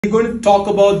We're going to talk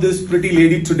about this pretty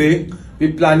lady today.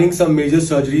 We're planning some major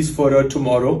surgeries for her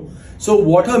tomorrow. So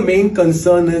what her main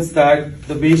concern is that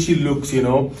the way she looks,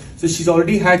 So she's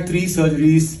already had 3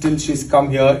 surgeries till she's come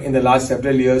here in the last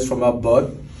several years from her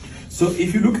birth. So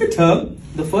if you look at her,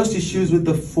 the first issue is with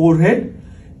the forehead.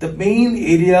 The main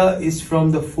area is from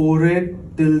the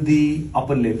forehead till the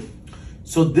upper lip.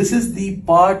 So this is the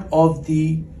part of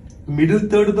the middle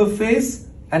third of the face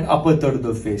and upper third of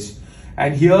the face.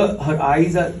 And here her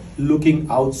eyes are looking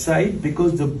outside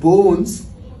because the bones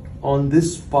on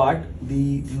this part,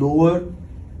 the lower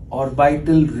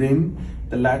orbital rim,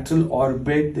 the lateral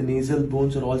orbit, the nasal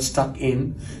bones are all stuck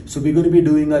in. So we're going to be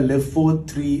doing a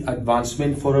Lipo3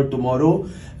 advancement for her tomorrow.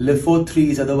 Lipo3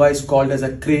 is otherwise called as a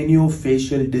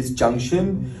craniofacial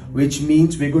disjunction, which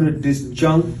means we're going to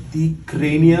disjunct the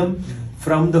cranium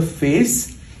from the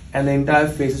face, and the entire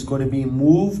face is going to be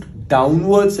moved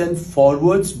downwards and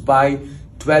forwards by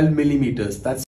 12 millimeters. That's